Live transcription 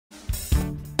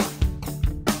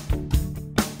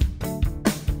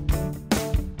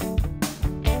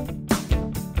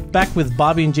Back with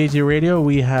Bobby and JJ Radio,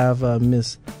 we have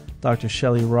Miss Dr.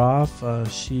 Shelley Roff.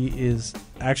 She is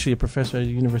actually a professor at the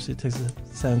University of Texas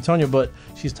San Antonio, but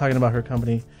she's talking about her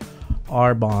company,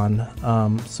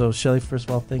 Arbonne. So Shelley, first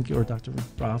of all, thank you, or Dr.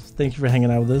 Roff, thank you for hanging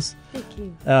out with us. Thank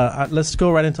you. Let's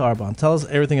go right into Arbonne. Tell us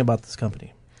everything about this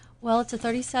company. Well, it's a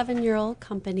 37-year-old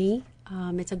company.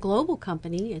 It's a global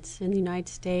company. It's in the United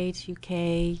States,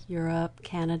 UK, Europe,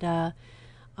 Canada,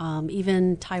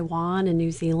 even Taiwan and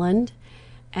New Zealand.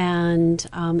 And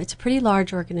it's a pretty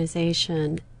large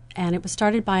organization. And it was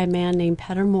started by a man named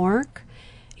Petter Mork.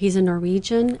 He's a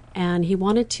Norwegian, and he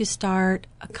wanted to start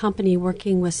a company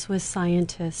working with Swiss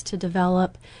scientists to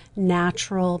develop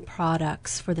natural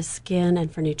products for the skin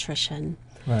and for nutrition.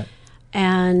 Right.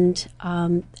 And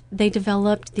they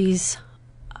developed these,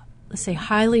 let's say,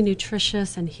 highly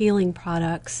nutritious and healing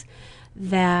products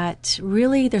that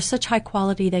really, they're such high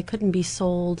quality they couldn't be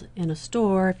sold in a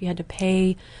store if you had to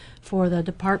pay for the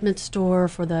department store,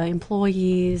 for the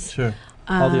employees. Sure.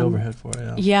 All the overhead for it,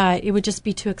 yeah. Yeah, it would just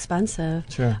be too expensive.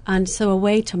 Sure. And so a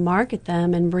way to market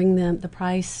them and bring them the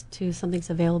price to something that's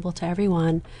available to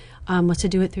everyone was to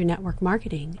do it through network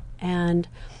marketing. And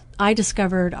I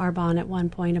discovered Arbonne at one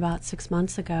point about 6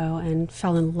 months ago and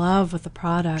fell in love with the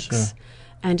products. Sure.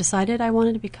 And decided I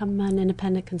wanted to become an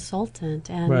independent consultant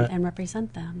and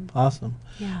represent them. Awesome.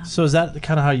 Yeah. So is that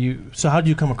kind of how did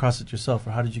you come across it yourself,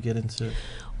 or how did you get into it?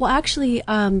 Well, actually,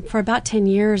 for about 10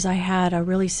 years, I had a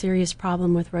really serious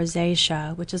problem with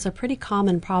rosacea, which is a pretty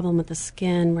common problem with the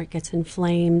skin where it gets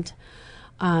inflamed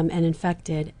and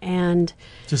infected. And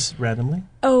just randomly?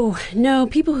 Oh, no.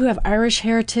 People who have Irish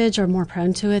heritage are more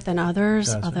prone to it than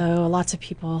others, Gotcha. although lots of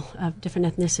people of different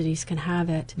ethnicities can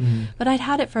have it. Mm-hmm. But I'd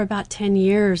had it for about 10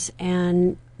 years,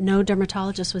 and no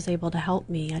dermatologist was able to help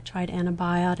me. I tried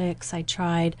antibiotics. I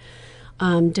tried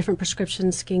different prescription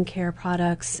skincare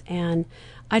products, and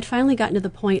I'd finally gotten to the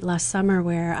point last summer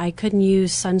where I couldn't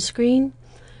use sunscreen.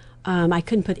 I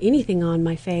couldn't put anything on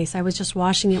my face. I was just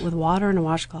washing it with water and a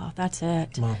washcloth. That's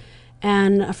it. Wow.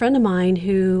 And a friend of mine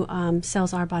who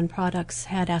sells Arbonne products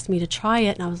had asked me to try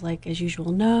it, and I was like, as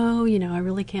usual, no, I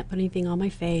really can't put anything on my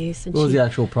face. And what was the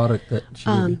actual product that she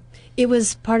gave you? It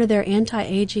was part of their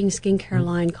anti-aging skincare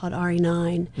line called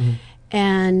RE9. Mm-hmm.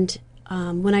 And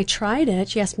when I tried it,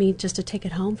 she asked me just to take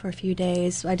it home for a few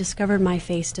days. I discovered my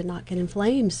face did not get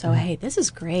inflamed, so hey, this is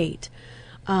great.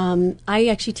 I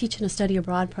actually teach in a study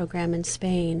abroad program in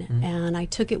Spain, and I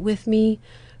took it with me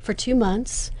for 2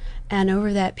 months. And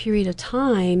over that period of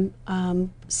time,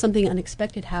 something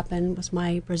unexpected happened. Was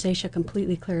my rosacea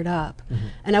completely cleared up,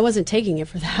 and I wasn't taking it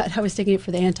for that. I was taking it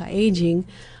for the anti-aging,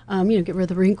 get rid of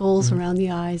the wrinkles around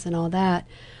the eyes and all that.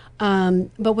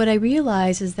 But what I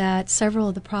realized is that several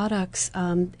of the products,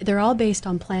 they're all based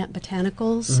on plant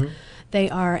botanicals. They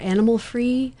are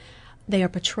animal-free, they are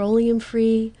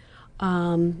petroleum-free,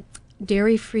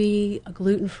 dairy-free,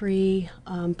 gluten-free,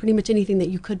 pretty much anything that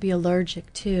you could be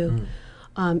allergic to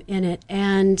in it.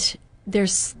 And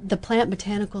there's the plant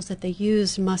botanicals that they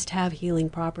use must have healing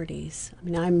properties. I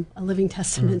mean, I'm a living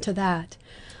testament to that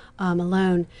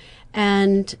alone.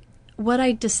 And what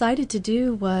I decided to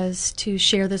do was to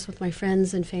share this with my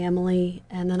friends and family,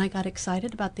 and then I got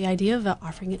excited about the idea of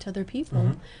offering it to other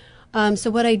people. So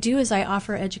what I do is I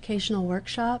offer educational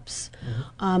workshops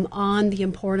on the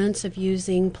importance of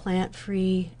using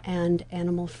plant-free and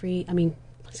animal-free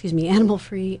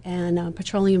and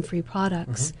petroleum-free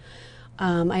products.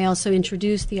 I also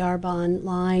introduced the Arbonne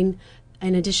line.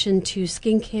 In addition to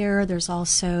skincare, there's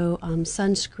also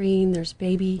sunscreen, there's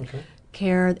baby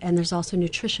care, and there's also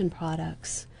nutrition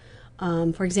products.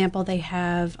 For example, they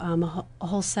have a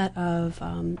whole set of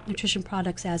nutrition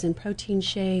products, as in protein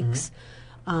shakes,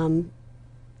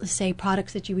 let's say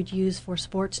products that you would use for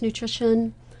sports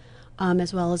nutrition,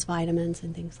 as well as vitamins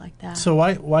and things like that. So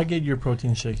why get your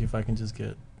protein shake if I can just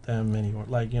get them anywhere,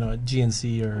 like, a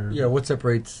GNC or... Yeah, what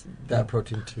separates that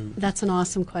protein to... That's an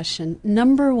awesome question.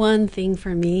 Number one thing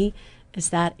for me is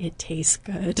that it tastes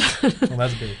good. Well,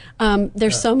 that's big.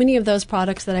 There's so many of those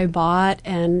products that I bought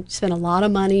and spent a lot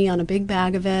of money on a big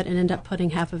bag of it and end up putting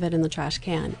half of it in the trash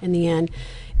can. In the end,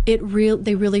 they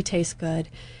really taste good.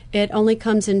 It only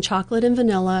comes in chocolate and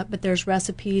vanilla, but there's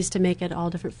recipes to make it all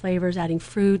different flavors, adding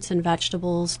fruits and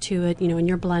vegetables to it, in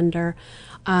your blender.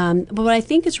 But what I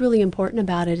think is really important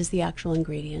about it is the actual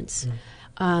ingredients.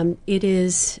 It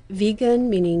is vegan,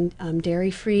 meaning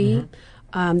dairy-free.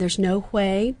 There's no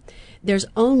whey. There's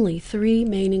only 3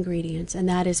 main ingredients, and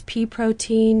that is pea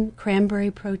protein,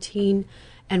 cranberry protein,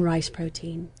 and rice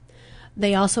protein.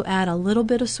 They also add a little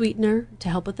bit of sweetener to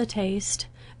help with the taste,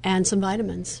 and some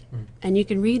vitamins. And you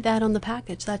can read that on the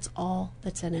package. That's all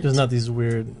that's in it. There's not these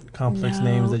weird complex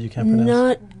names that you can't pronounce.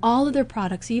 Not all of their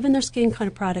products, even their skin kind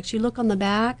of products. You look on the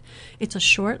back, it's a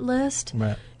short list,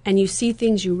 Right. and you see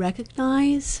things you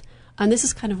recognize. And this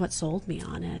is kind of what sold me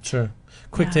on it. Sure.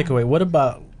 Quick takeaway. What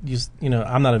about, you know,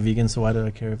 I'm not a vegan, so why do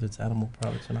I care if it's animal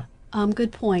products or not?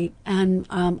 Good point. And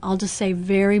I'll just say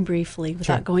very briefly,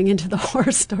 without going into the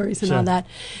horror stories and all that,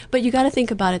 but you got to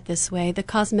think about it this way. The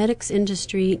cosmetics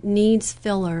industry needs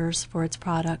fillers for its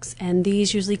products, and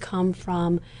these usually come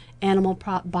from animal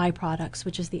byproducts,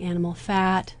 which is the animal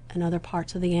fat and other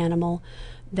parts of the animal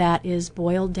that is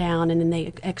boiled down, and then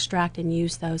they extract and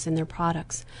use those in their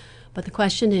products. But the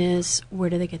question is, where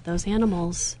do they get those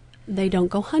animals? They don't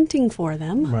go hunting for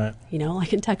them, Right. you know,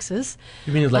 like in Texas.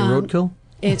 You mean it's like roadkill?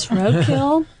 It's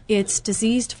roadkill. It's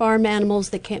diseased farm animals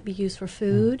that can't be used for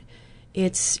food.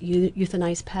 It's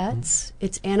euthanized pets.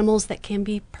 It's animals that can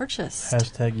be purchased.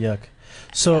 Hashtag yuck.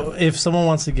 So if someone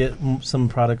wants to get some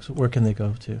products, where can they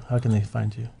go to? How can they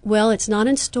find you? Well, it's not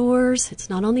in stores. It's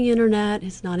not on the internet.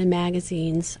 It's not in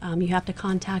magazines. You have to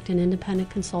contact an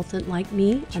independent consultant like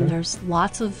me, and there's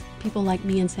lots of people like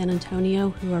me in San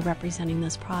Antonio who are representing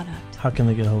this product. How can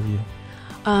they get a hold of you?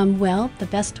 Well, the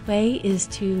best way is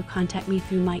to contact me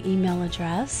through my email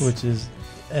address. Which is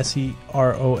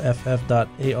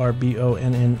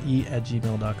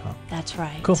seroff.arbonne@gmail.com. That's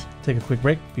right. Cool. Take a quick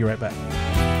break. Be right back.